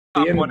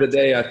the end of the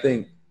day, I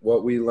think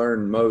what we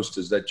learned most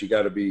is that you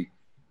got to be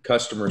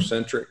customer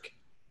centric.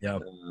 Yeah.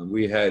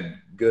 We had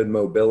good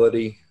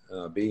mobility.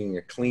 Being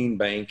a clean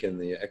bank in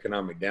the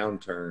economic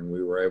downturn,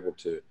 we were able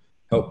to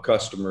help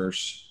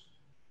customers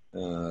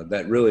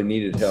that really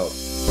needed help.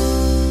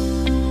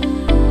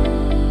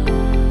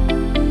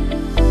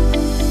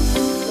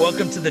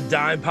 Welcome to the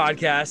Dime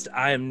Podcast.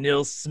 I am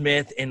Nils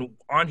Smith, and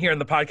on here on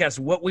the podcast,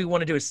 what we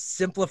want to do is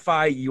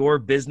simplify your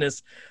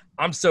business.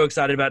 I'm so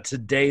excited about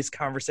today's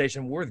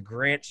conversation. We're with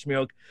Grant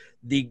Schmeelk,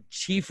 the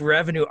Chief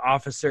Revenue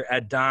Officer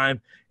at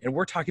Dime, and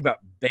we're talking about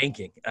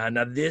banking.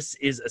 Now, this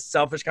is a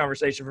selfish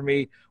conversation for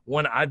me,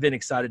 one I've been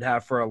excited to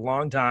have for a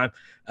long time,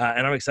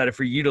 and I'm excited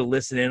for you to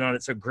listen in on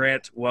it. So,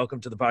 Grant,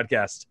 welcome to the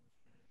podcast.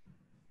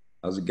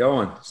 How's it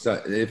going?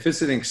 So if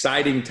it's an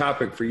exciting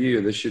topic for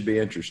you, this should be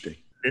interesting.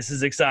 This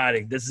is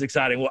exciting.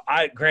 Well,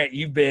 Grant,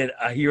 you've been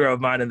a hero of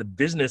mine in the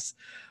business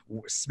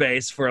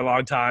space for a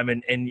long time,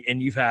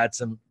 and you've had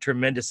some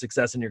tremendous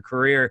success in your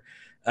career,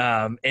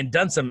 and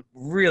done some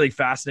really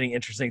fascinating,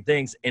 interesting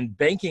things. And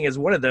banking is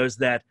one of those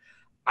that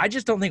I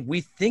just don't think we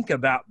think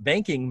about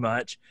banking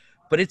much,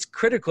 but it's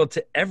critical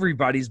to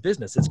everybody's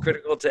business. It's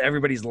critical to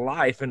everybody's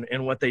life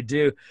and what they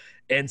do.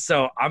 And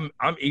so I'm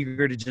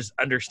eager to just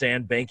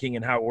understand banking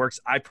and how it works.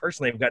 I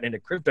personally have gotten into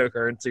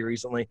cryptocurrency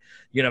recently.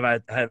 You know, I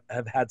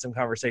have had some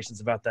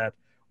conversations about that.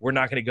 We're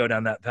not going to go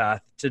down that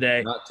path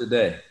today. Not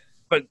today.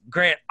 But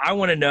Grant, I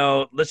want to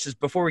know,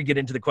 before we get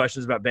into the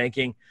questions about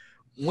banking,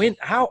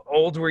 how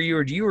old were you,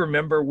 or do you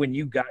remember when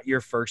you got your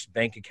first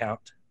bank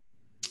account?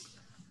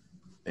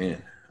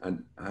 Man,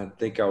 I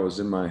think I was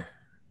in my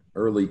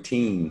early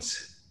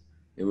teens.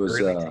 It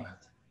was,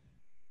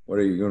 what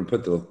are you going to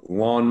put the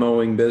lawn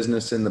mowing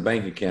business in the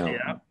bank account?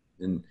 Yeah.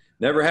 And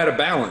never had a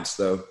balance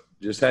though.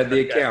 Just had the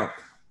account.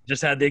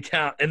 Just had the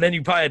account. And then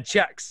you probably had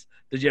checks.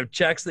 Did you have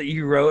checks that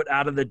you wrote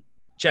out of the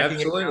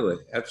checking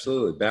account?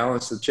 Absolutely.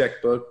 Balance the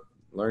checkbook,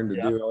 learn to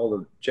do all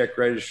the check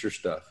register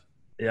stuff.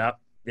 Yep.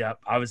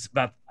 I was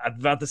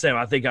about the same.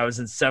 I think I was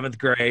in 7th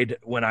grade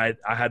when I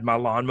had my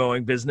lawn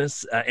mowing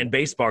business and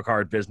baseball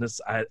card business.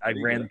 I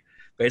ran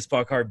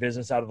baseball card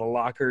business out of the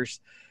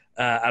lockers,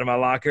 out of my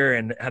locker,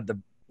 and had the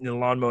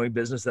lawn mowing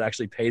business that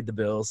actually paid the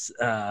bills.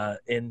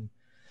 And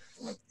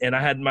I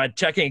had my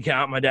checking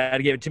account. My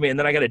dad gave it to me, and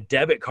then I got a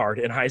debit card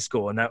in high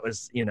school, and that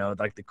was,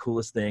 like the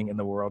coolest thing in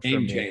the world.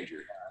 Game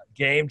changer.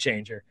 Game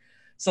changer.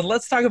 So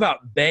let's talk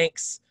about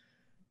banks.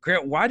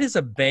 Grant, why does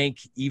a bank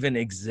even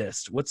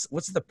exist? What's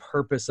the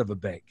purpose of a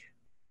bank?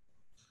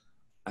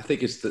 I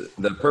think it's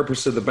the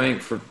purpose of the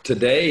bank for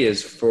today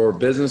is for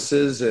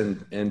businesses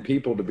and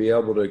people to be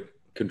able to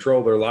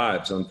control their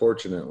lives,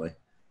 unfortunately.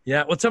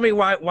 Yeah. Well, tell me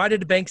why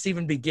did the banks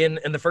even begin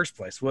in the first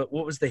place?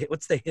 What's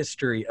the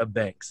history of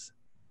banks?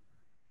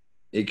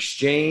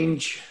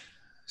 Exchange,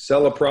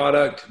 sell a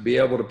product, be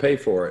able to pay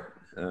for it.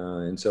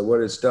 And so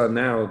what it's done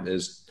now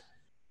is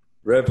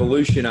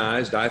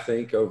revolutionized, I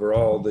think,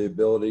 overall the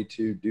ability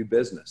to do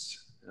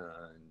business.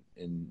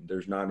 And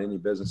there's not any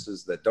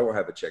businesses that don't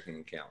have a checking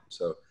account.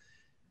 So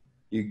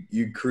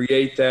you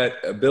create that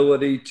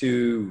ability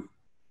to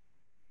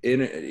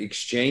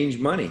exchange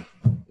money.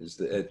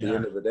 At the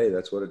end of the day,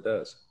 that's what it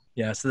does.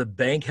 Yeah. So the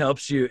bank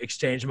helps you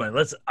exchange money.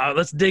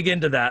 Let's dig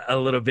into that a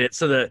little bit.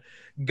 So the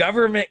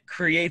government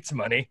creates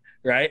money,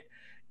 right?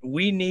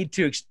 We need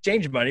to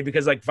exchange money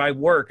because, like, if I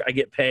work, I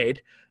get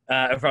paid.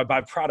 If I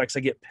buy products,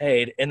 I get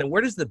paid. And then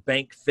where does the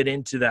bank fit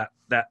into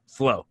that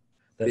flow?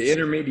 The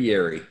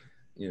intermediary,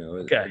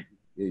 Okay.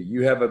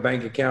 You have a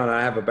bank account,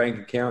 I have a bank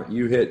account,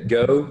 you hit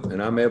go,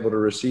 and I'm able to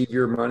receive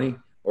your money,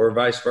 or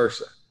vice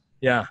versa.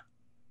 Yeah.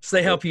 So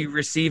they help you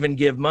receive and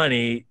give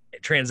money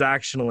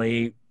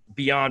transactionally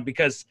beyond,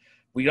 because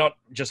we don't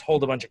just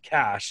hold a bunch of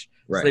cash.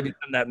 Right. So they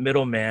become that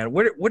middleman.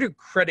 Where do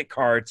credit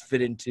cards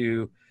fit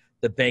into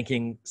the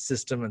banking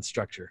system and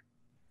structure?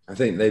 I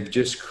think they've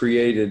just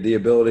created the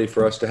ability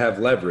for us to have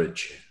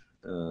leverage.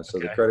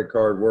 The credit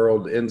card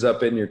world ends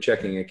up in your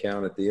checking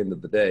account at the end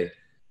of the day.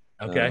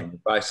 Okay.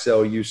 If I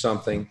sell you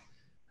something,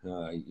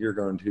 you're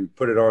going to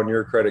put it on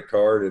your credit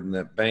card, and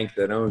that bank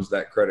that owns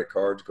that credit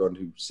card is going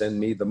to send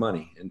me the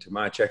money into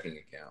my checking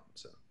account.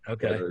 So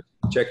whether it's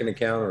a checking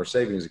account or a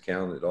savings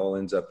account, it all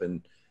ends up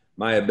in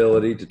my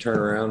ability to turn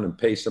around and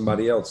pay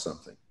somebody else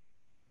something.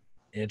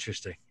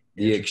 Interesting.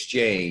 The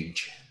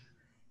exchange.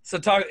 So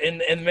talk,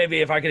 and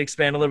maybe if I could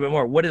expand a little bit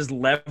more, what does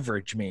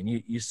leverage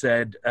mean? You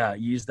said,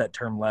 you used that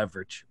term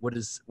leverage. What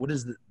does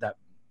that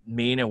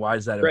mean, and why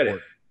is that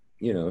important?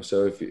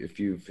 So if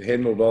you've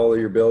handled all of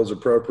your bills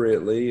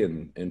appropriately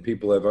and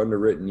people have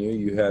underwritten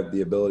you have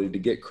the ability to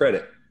get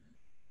credit.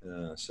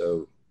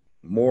 So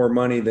more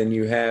money than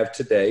you have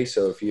today.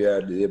 So if you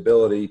had the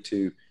ability if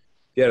you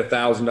had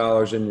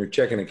 $1,000 in your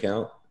checking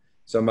account,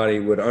 somebody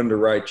would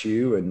underwrite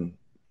you, and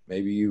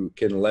maybe you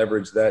can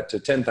leverage that to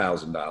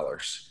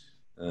 $10,000.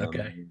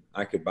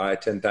 I could buy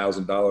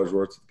 $10,000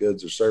 worth of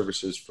goods or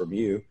services from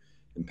you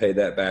and pay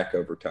that back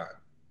over time.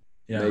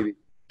 Yeah. Maybe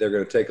they're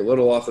going to take a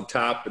little off the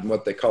top in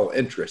what they call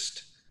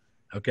interest.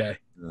 Okay.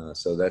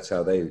 So that's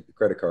how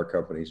credit card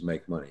companies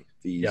make money,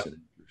 fees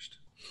and interest.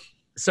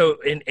 So,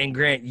 and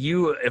Grant,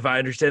 you, if I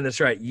understand this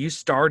right, you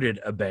started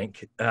a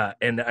bank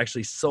and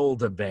actually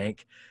sold a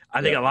bank.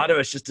 I think Yeah. a lot of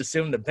us just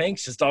assume that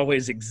banks just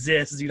always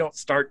exist. You don't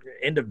start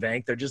in a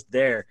bank; they're just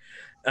there.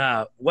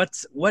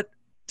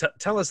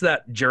 Tell us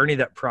that journey,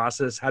 that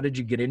process. How did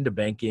you get into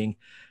banking,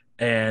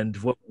 and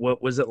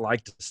what was it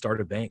like to start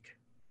a bank?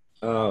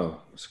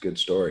 Oh, it's a good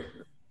story.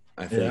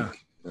 I Yeah.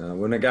 think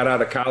when I got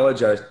out of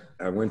college, I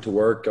went to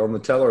work on the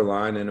teller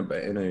line in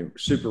a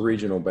super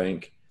regional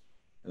bank,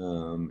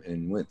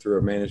 and went through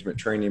a management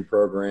training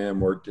program,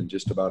 worked in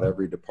just about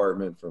every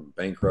department from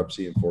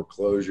bankruptcy and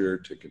foreclosure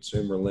to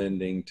consumer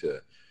lending to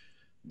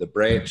the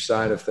branch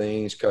side of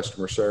things,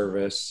 customer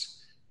service.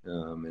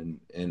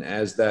 And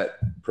as that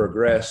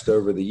progressed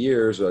over the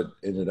years, I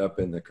ended up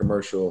in the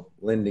commercial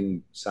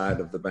lending side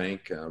of the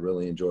bank. I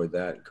really enjoyed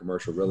that,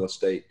 commercial real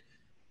estate.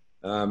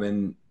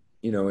 And,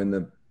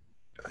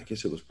 I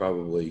guess it was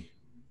probably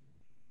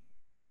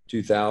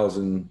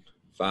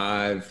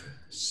 2005,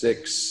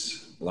 six,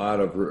 a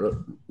lot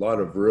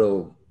of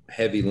real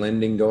heavy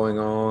lending going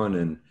on,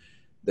 and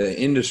the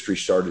industry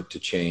started to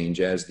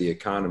change as the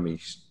economy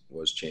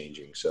was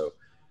changing. So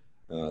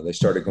they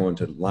started going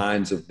to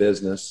lines of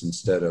business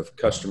instead of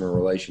customer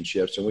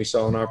relationships, and we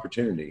saw an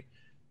opportunity.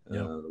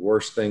 Yeah. The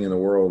worst thing in the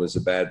world is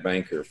a bad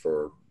banker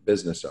for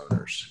business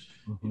owners.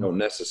 You Mm-hmm. don't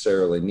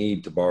necessarily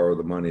need to borrow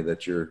the money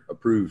that you're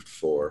approved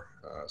for.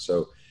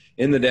 So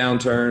in the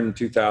downturn,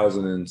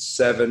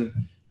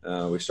 2007,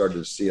 we started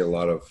to see a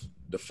lot of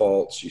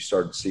defaults. You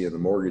started seeing the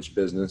mortgage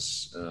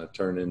business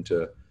turn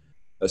into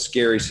a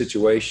scary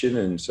situation.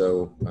 And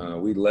so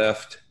we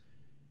left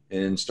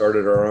and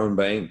started our own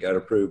bank, got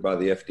approved by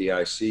the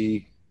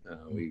FDIC.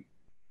 We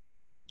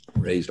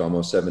raised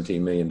almost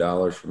 $17 million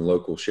from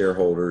local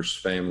shareholders,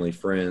 family,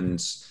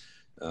 friends,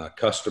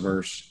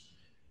 customers,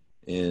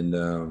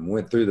 and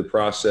went through the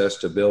process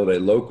to build a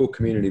local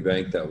community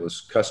bank that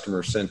was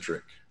customer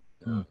centric.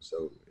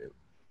 So it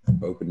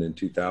opened in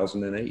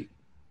 2008.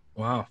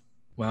 Wow.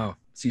 Wow.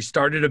 So you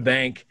started a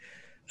bank.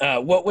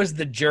 What was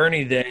the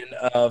journey then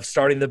of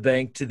starting the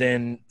bank to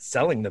then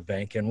selling the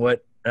bank, and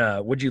what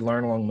would you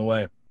learn along the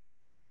way?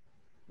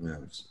 Yeah,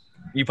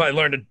 You probably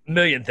learned a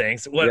million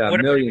things. yeah, a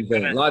What million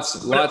things, lots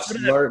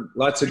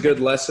of good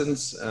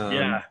lessons.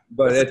 Yeah.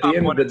 But What's the at the top end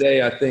of one or the two?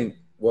 day, I think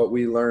what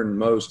we learned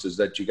most is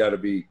that you got to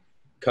be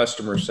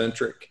customer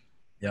centric.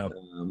 Yeah.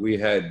 We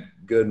had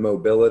good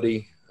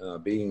mobility.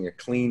 Being a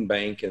clean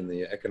bank in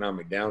the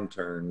economic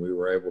downturn, we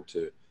were able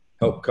to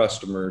help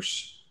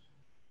customers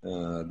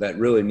that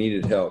really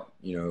needed help.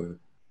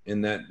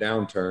 In that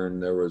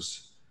downturn, there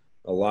was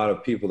a lot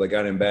of people that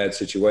got in bad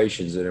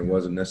situations, and it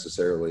wasn't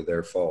necessarily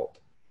their fault.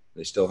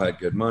 They still had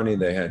good money,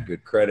 they had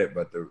good credit,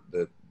 but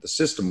the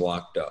system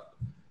locked up.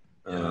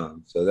 Yeah.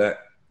 So that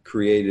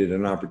created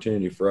an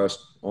opportunity for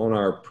us on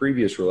our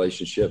previous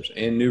relationships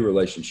and new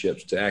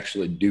relationships to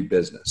actually do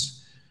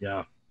business.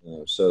 Yeah.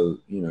 So,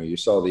 you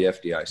saw the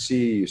FDIC,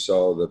 you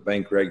saw the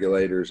bank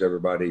regulators,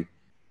 everybody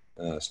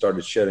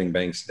started shutting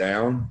banks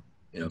down.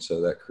 And Yep.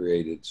 so that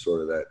created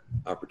sort of that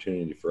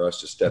opportunity for us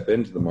to step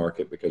into the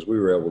market because we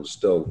were able to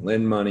still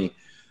lend money,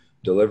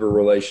 deliver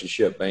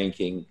relationship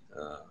banking,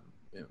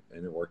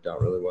 and it worked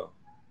out really well.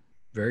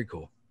 Very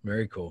cool.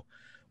 Very cool.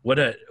 What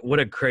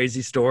a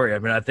crazy story. I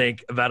mean, I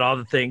think about all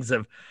the things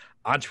of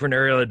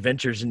entrepreneurial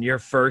adventures, and your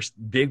first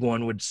big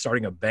one was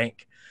starting a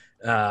bank,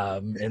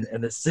 and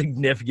the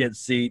significant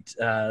seat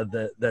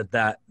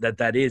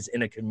that is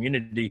in a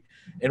community,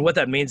 and what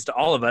that means to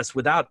all of us,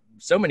 without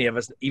so many of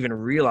us even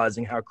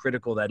realizing how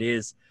critical that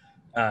is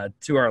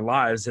to our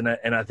lives. And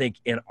I think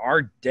in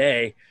our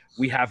day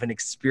we haven't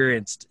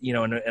experienced,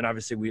 and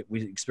obviously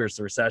we experienced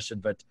the recession,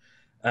 but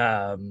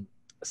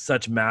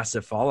such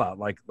massive fallout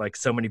like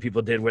so many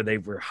people did, where they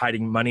were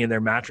hiding money in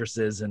their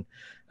mattresses and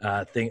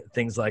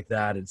things like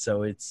that. And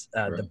so it's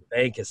Right. the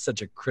bank is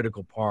such a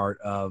critical part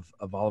of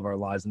all of our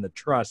lives, and the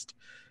trust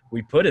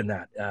we put in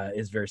that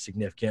is very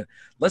significant.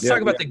 Let's Yeah,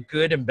 talk about the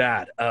good and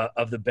bad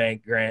of the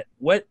bank, Grant.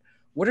 What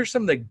are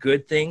some of the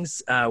good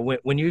things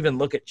when you even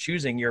look at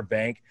choosing your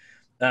bank?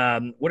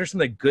 What are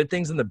some of the good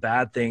things and the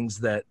bad things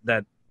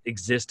that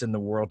exist in the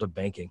world of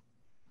banking?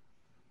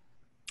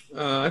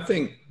 I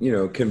think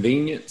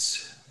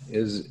convenience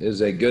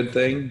is a good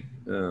thing.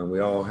 We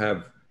all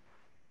have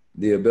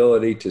the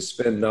ability to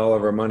spend all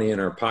of our money in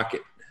our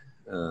pocket,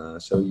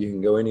 so you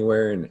can go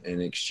anywhere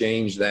and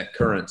exchange that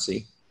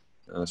currency.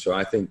 So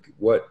I think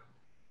what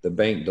the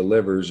bank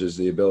delivers is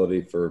the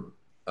ability for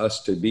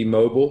us to be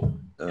mobile,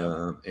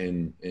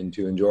 and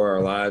to enjoy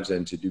our lives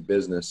and to do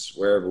business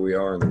wherever we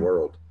are in the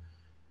world.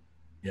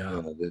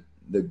 Yeah.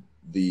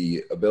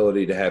 The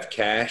ability to have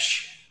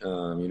cash.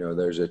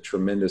 There's a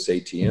tremendous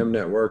ATM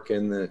network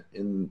in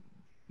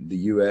the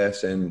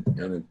U.S.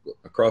 and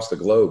across the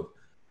globe.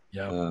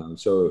 Yeah.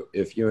 So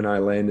if you and I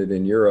landed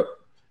in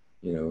Europe,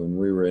 and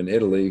we were in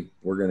Italy,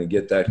 we're going to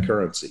get that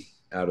currency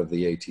out of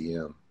the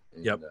ATM.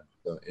 And, Yep.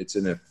 So it's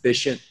an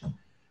efficient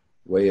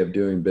way of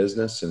doing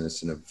business, and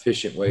it's an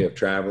efficient way of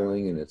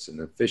traveling, and it's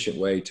an efficient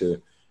way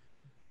to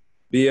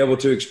be able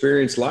to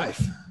experience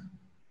life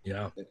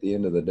Yeah. at the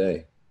end of the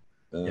day.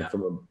 Yeah.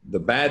 The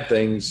bad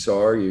things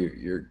are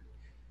you're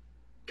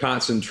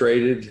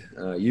concentrated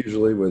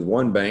usually with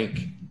one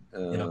bank,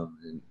 Yeah.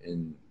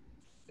 and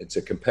it's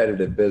a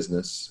competitive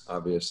business,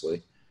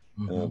 obviously.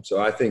 Mm-hmm.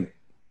 So I think,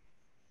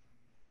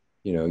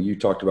 you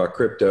talked about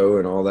crypto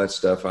and all that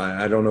stuff.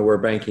 I don't know where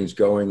banking's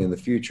going in the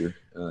future.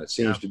 It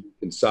seems Yeah. to be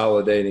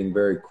consolidating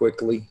very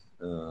quickly.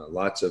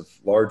 Lots of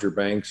larger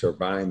banks are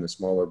buying the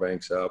smaller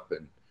banks up,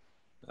 and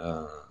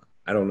uh,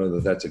 I don't know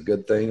that that's a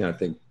good thing. I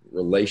think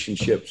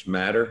relationships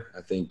matter.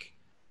 I think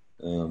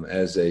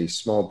as a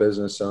small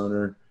business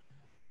owner,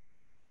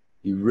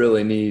 you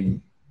really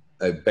need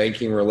a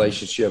banking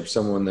relationship,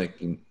 someone that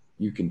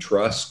you can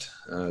trust,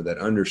 that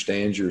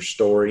understands your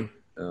story,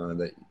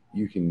 that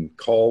you can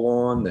call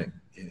on, that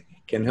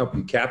can help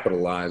you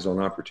capitalize on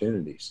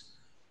opportunities.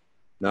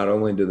 Not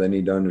only do they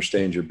need to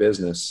understand your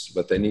business,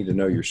 but they need to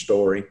know your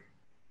story.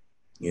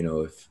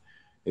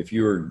 If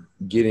you're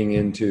getting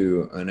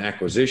into an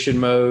acquisition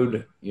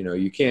mode,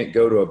 you can't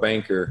go to a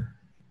banker,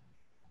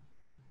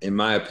 in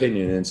my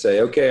opinion, and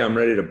say, okay, I'm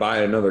ready to buy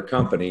another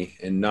company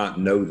and not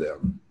know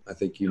them. I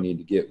think you need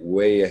to get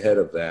way ahead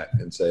of that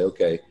and say,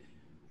 okay,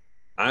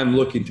 I'm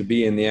looking to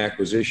be in the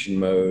acquisition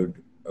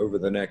mode over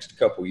the next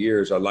couple of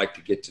years. I'd like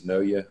to get to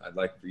know you. I'd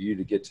like for you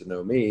to get to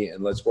know me,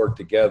 and let's work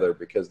together,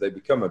 because they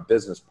become a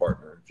business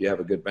partner. If you have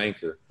a good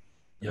banker,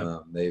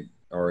 they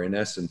are in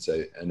essence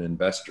an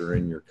investor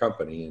in your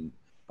company. And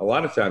a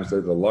lot of times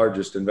they're the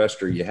largest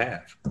investor you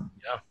have.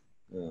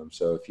 Yeah.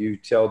 So if you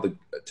tell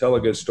a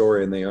good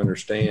story and they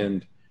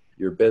understand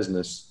your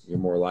business, you're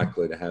more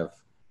likely to have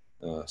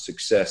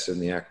success in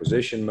the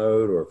acquisition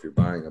mode, or if you're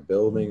buying a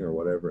building or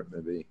whatever it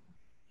may be.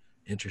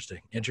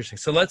 Interesting.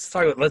 So let's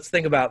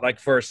think about, like,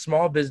 for a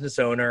small business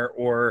owner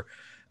or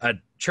a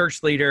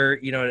church leader,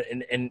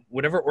 in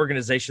whatever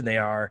organization they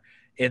are,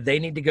 if they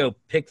need to go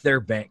pick their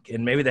bank,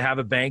 and maybe they have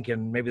a bank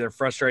and maybe they're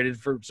frustrated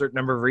for a certain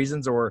number of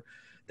reasons, or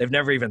they've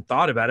never even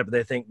thought about it, but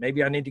they think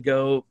maybe I need to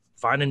go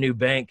find a new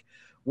bank.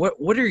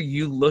 What are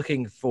you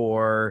looking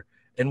for,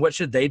 and what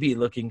should they be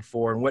looking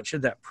for, and what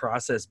should that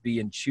process be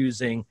in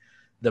choosing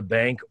the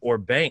bank or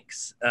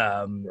banks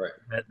Right.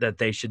 that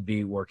they should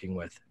be working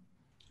with?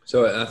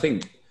 So I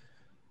think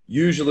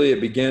usually it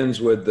begins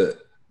with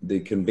the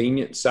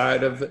convenient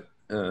side of it.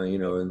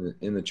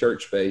 In the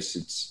church space,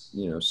 it's,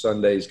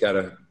 Sunday's got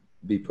to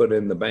be put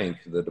in the bank.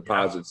 The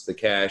deposits, the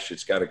cash,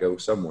 it's got to go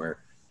somewhere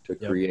to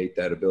create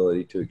that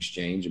ability to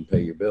exchange and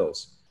pay your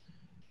bills.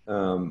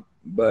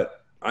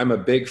 But I'm a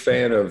big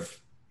fan of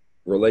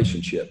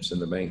relationships in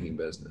the banking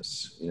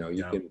business.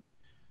 You can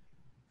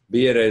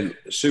be at a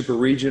super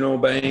regional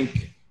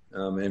bank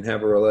and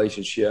have a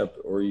relationship,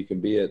 or you can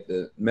be at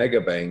the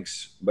mega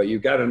banks, but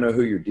you've got to know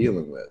who you're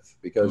dealing with,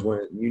 because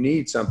when you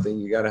need something,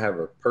 you got to have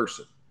a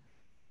person.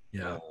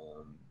 Yeah.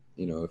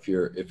 If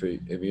you're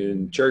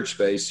in church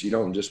space, you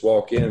don't just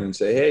walk in and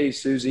say, "Hey,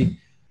 Susie,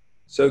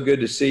 so good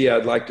to see you.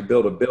 I'd like to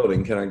build a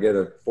building. Can I get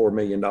a $4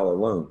 million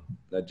loan?"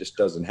 That just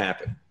doesn't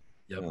happen.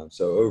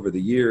 So over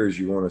the years,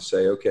 you want to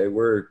say, okay,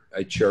 we're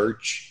a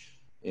church,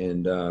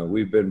 and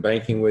we've been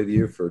banking with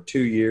you for 2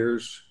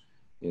 years.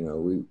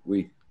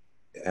 We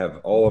have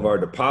all of our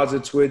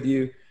deposits with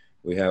you.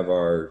 We have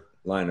our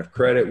line of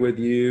credit with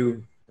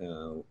you.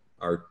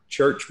 Our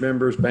church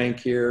members bank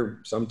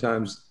here.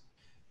 Sometimes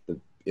the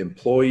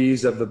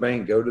employees of the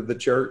bank go to the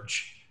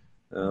church.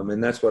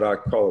 And that's what I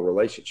call a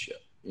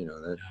relationship,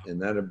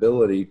 and that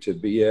ability to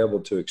be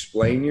able to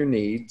explain your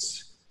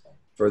needs,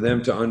 for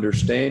them to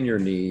understand your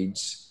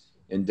needs,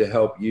 and to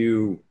help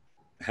you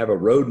have a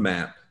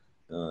roadmap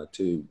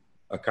to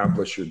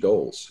accomplish your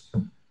goals.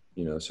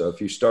 So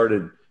if you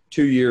started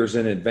 2 years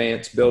in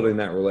advance building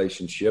that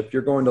relationship,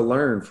 you're going to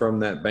learn from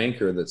that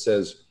banker that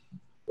says,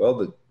 well,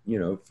 the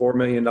 $4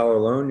 million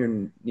loan,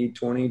 you need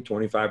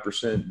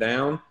 25%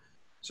 down.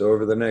 So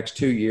over the next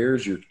 2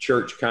 years, your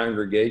church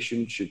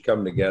congregation should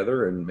come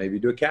together and maybe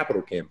do a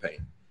capital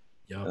campaign.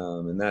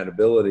 And that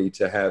ability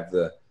to have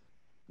the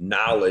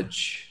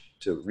knowledge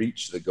to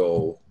reach the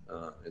goal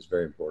is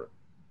very important.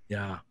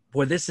 Yeah.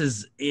 Boy, this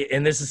is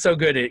so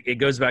good. It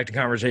goes back to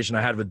conversation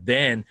I had with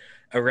Ben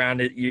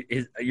around it.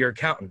 Your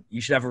accountant.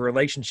 You should have a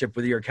relationship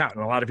with your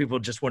accountant. A lot of people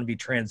just want to be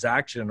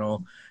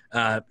transactional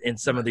in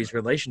some of these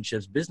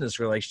relationships, business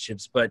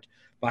relationships. But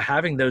by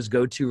having those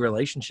go-to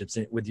relationships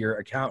with your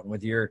accountant,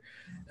 with your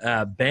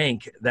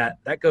bank,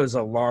 that goes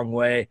a long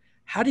way.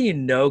 How do you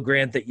know,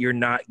 Grant, that you're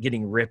not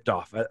getting ripped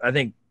off? I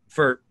think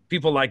for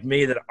people like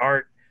me that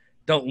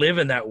don't live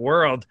in that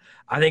world,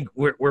 I think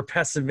we're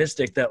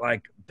pessimistic that,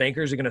 like,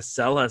 bankers are going to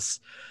sell us,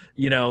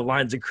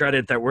 lines of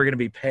credit that we're going to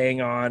be paying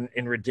on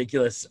in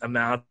ridiculous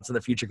amounts in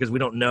the future, because we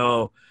don't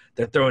know.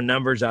 They're throwing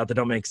numbers out that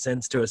don't make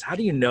sense to us. How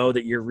do you know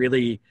that you're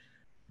really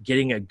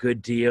getting a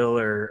good deal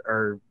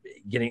or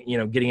getting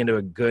into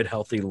a good,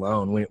 healthy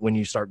loan when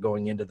you start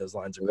going into those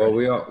lines of credit?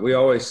 Well, we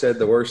always said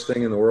the worst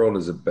thing in the world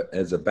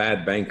is a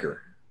bad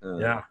banker.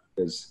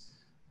 Because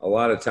a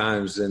lot of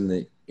times in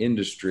the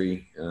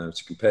industry,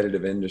 it's a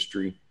competitive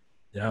industry.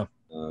 A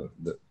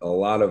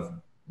lot of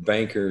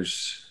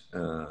bankers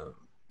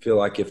feel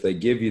like if they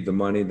give you the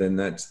money, then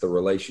that's the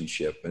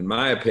relationship. In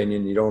my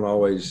opinion, you don't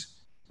always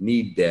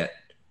need debt.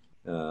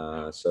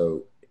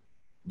 So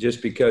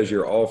just because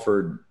you're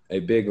offered a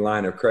big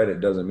line of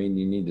credit doesn't mean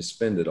you need to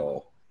spend it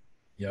all.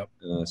 Yep.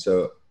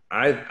 So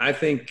I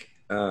think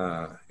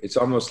it's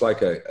almost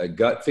like a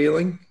gut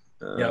feeling.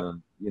 Yep.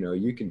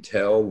 You can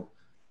tell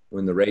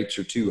when the rates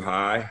are too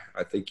high.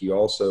 I think you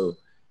also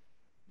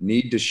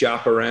need to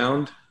shop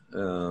around. A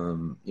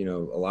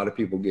lot of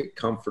people get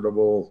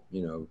comfortable,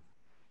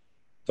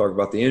 talk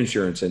about the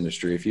insurance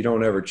industry. If you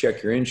don't ever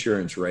check your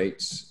insurance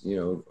rates,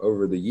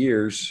 over the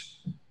years,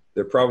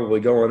 they're probably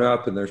going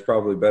up and there's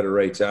probably better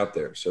rates out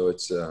there. So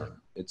it's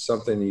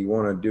something you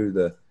want to do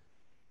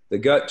the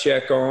gut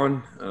check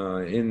on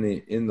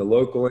in the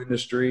local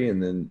industry.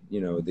 And then,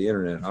 the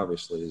internet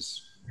obviously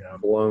has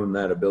blown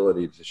that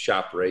ability to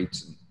shop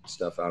rates and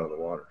stuff out of the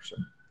water. So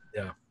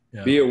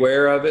be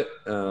aware of it.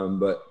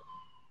 But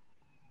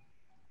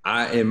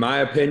in my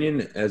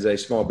opinion, as a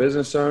small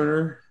business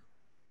owner,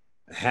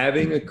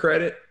 having a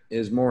credit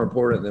is more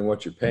important than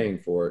what you're paying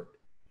for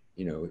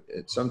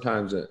it.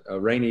 Sometimes a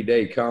rainy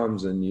day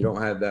comes and you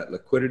don't have that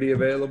liquidity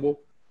available.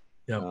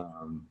 Yep.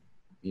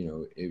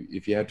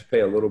 If you have to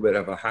pay a little bit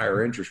of a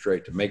higher interest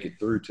rate to make it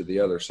through to the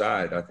other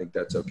side, I think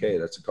that's okay.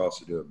 That's the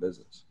cost of doing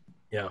business.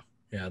 Yeah.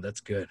 That's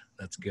good.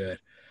 That's good.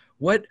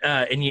 What,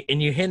 and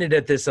you hinted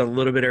at this a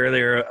little bit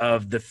earlier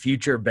of the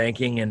future of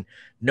banking, and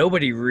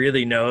nobody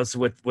really knows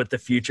what the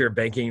future of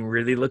banking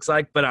really looks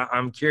like. But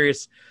I'm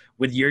curious,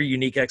 with your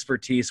unique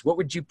expertise, what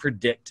would you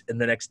predict in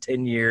the next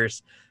 10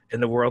 years in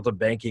the world of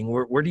banking?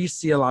 Where do you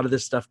see a lot of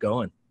this stuff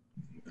going?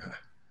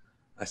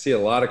 I see a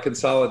lot of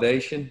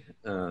consolidation.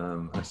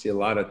 I see a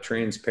lot of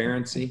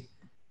transparency.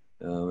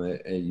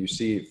 You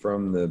see it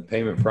from the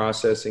payment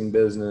processing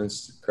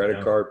business,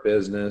 credit card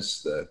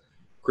business, the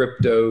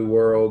crypto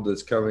world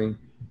that's coming.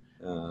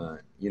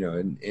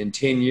 In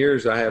 10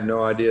 years, I have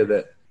no idea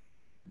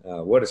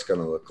what it's going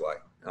to look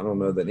like. I don't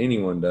know that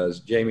anyone does.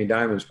 Jamie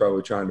Dimon's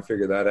probably trying to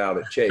figure that out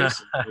at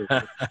Chase.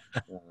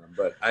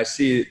 But I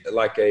see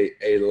like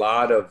a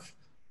lot of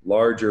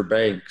larger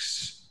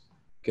banks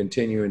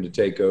continuing to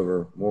take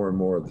over more and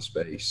more of the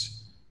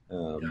space.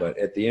 But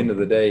at the end of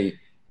the day,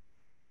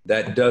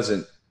 that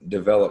doesn't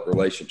develop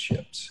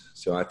relationships.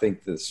 So I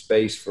think the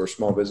space for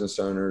small business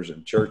owners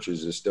and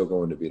churches is still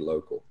going to be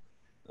local.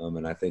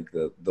 And I think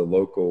the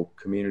local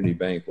community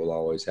bank will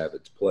always have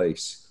its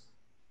place,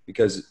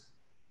 because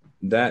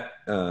that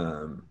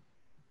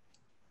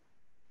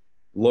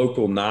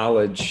local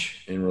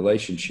knowledge and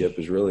relationship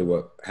is really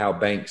how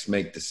banks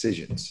make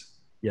decisions.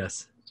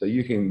 Yes. So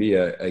you can be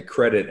a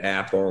credit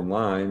app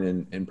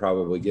online and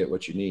probably get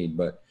what you need.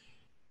 But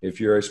if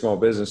you're a small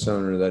business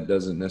owner, that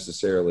doesn't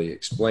necessarily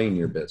explain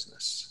your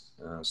business.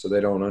 So they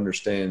don't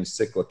understand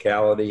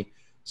cyclicality,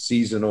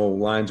 seasonal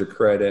lines of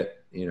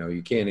credit.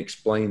 You can't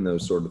explain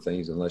those sort of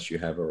things unless you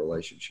have a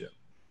relationship.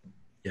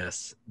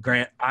 Yes.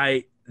 Grant,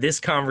 this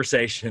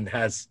conversation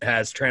has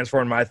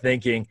transformed my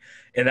thinking.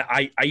 And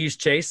I use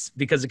Chase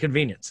because of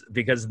convenience,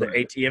 because of the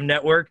ATM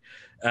network.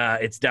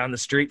 It's down the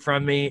street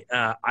from me.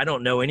 I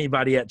don't know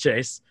anybody at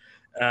Chase.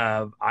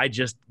 I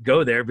just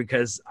go there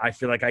because I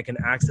feel like I can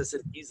access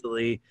it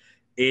easily.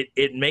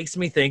 It makes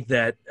me think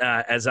that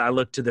as I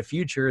look to the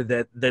future,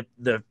 that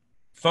the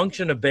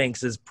function of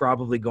banks is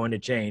probably going to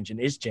change and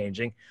is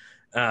changing.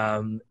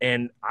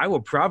 And I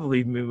will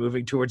probably be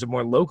moving towards a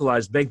more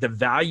localized bank. The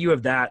value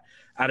of that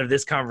out of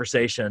this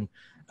conversation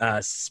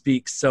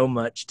speaks so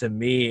much to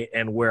me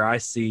and where I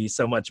see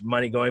so much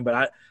money going.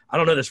 But I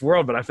don't know this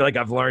world, but I feel like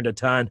I've learned a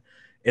ton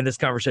in this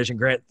conversation.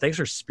 Grant, thanks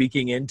for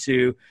speaking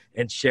into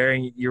and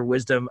sharing your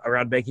wisdom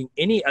around banking.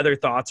 Any other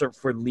thoughts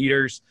for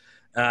leaders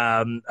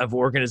of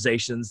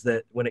organizations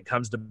that when it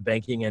comes to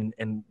banking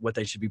and what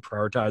they should be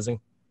prioritizing?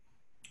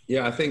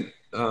 Yeah, I think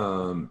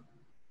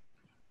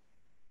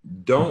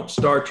don't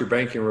start your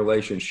banking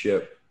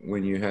relationship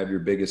when you have your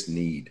biggest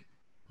need.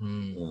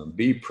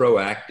 Be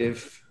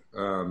proactive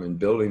in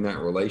building that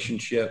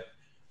relationship.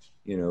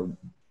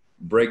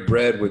 Break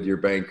bread with your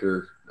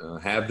banker.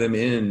 Have them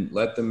in.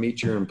 Let them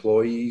meet your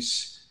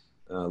employees.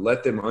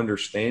 Let them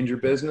understand your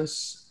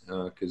business,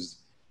 because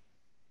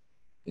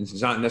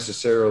it's not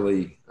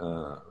necessarily.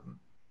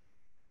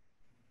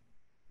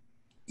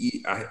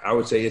 I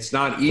would say it's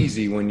not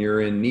easy when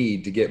you're in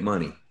need to get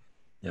money.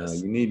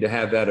 Yes. You need to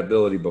have that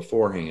ability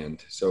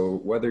beforehand.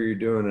 So whether you're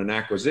doing an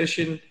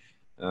acquisition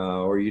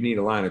or you need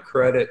a line of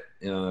credit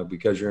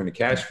because you're in a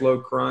cash flow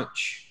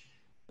crunch,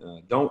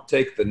 don't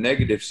take the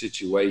negative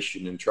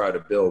situation and try to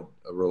build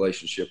a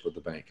relationship with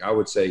the bank. I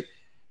would say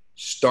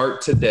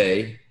start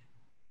today,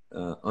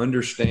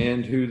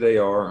 understand who they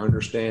are,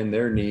 understand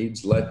their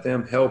needs, let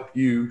them help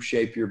you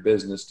shape your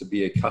business to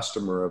be a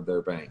customer of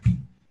their bank.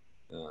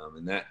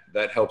 And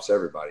that helps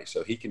everybody.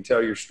 So he can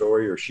tell your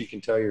story or she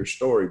can tell your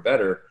story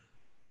better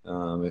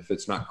if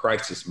it's not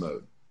crisis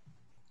mode.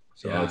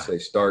 So I would say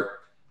start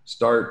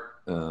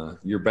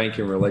your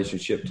banking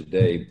relationship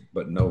today,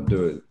 but don't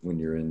do it when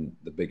you're in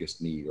the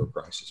biggest need or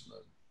crisis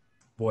mode.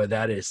 Boy,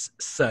 that is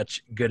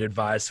such good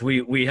advice.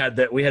 We had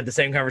the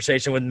same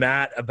conversation with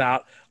Matt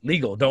about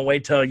legal. Don't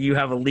wait till you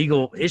have a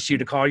legal issue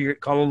to call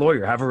a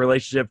lawyer. Have a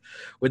relationship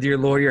with your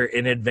lawyer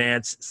in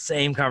advance.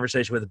 Same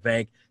conversation with a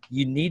bank.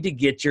 You need to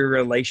get your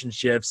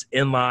relationships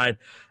in line.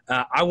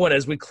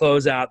 As we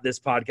close out this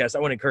podcast, I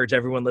want to encourage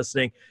everyone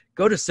listening,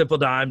 go to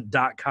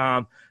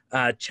simpledime.com.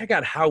 Check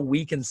out how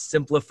we can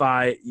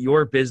simplify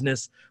your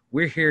business.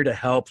 We're here to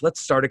help. Let's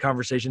start a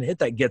conversation. Hit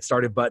that get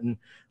started button.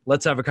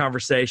 Let's have a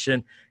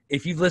conversation.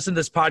 If you've listened to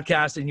this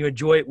podcast and you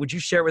enjoy it, would you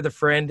share it with a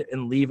friend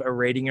and leave a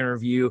rating and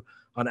review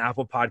on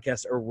Apple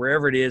Podcasts or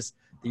wherever it is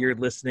that you're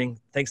listening?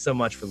 Thanks so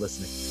much for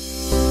listening.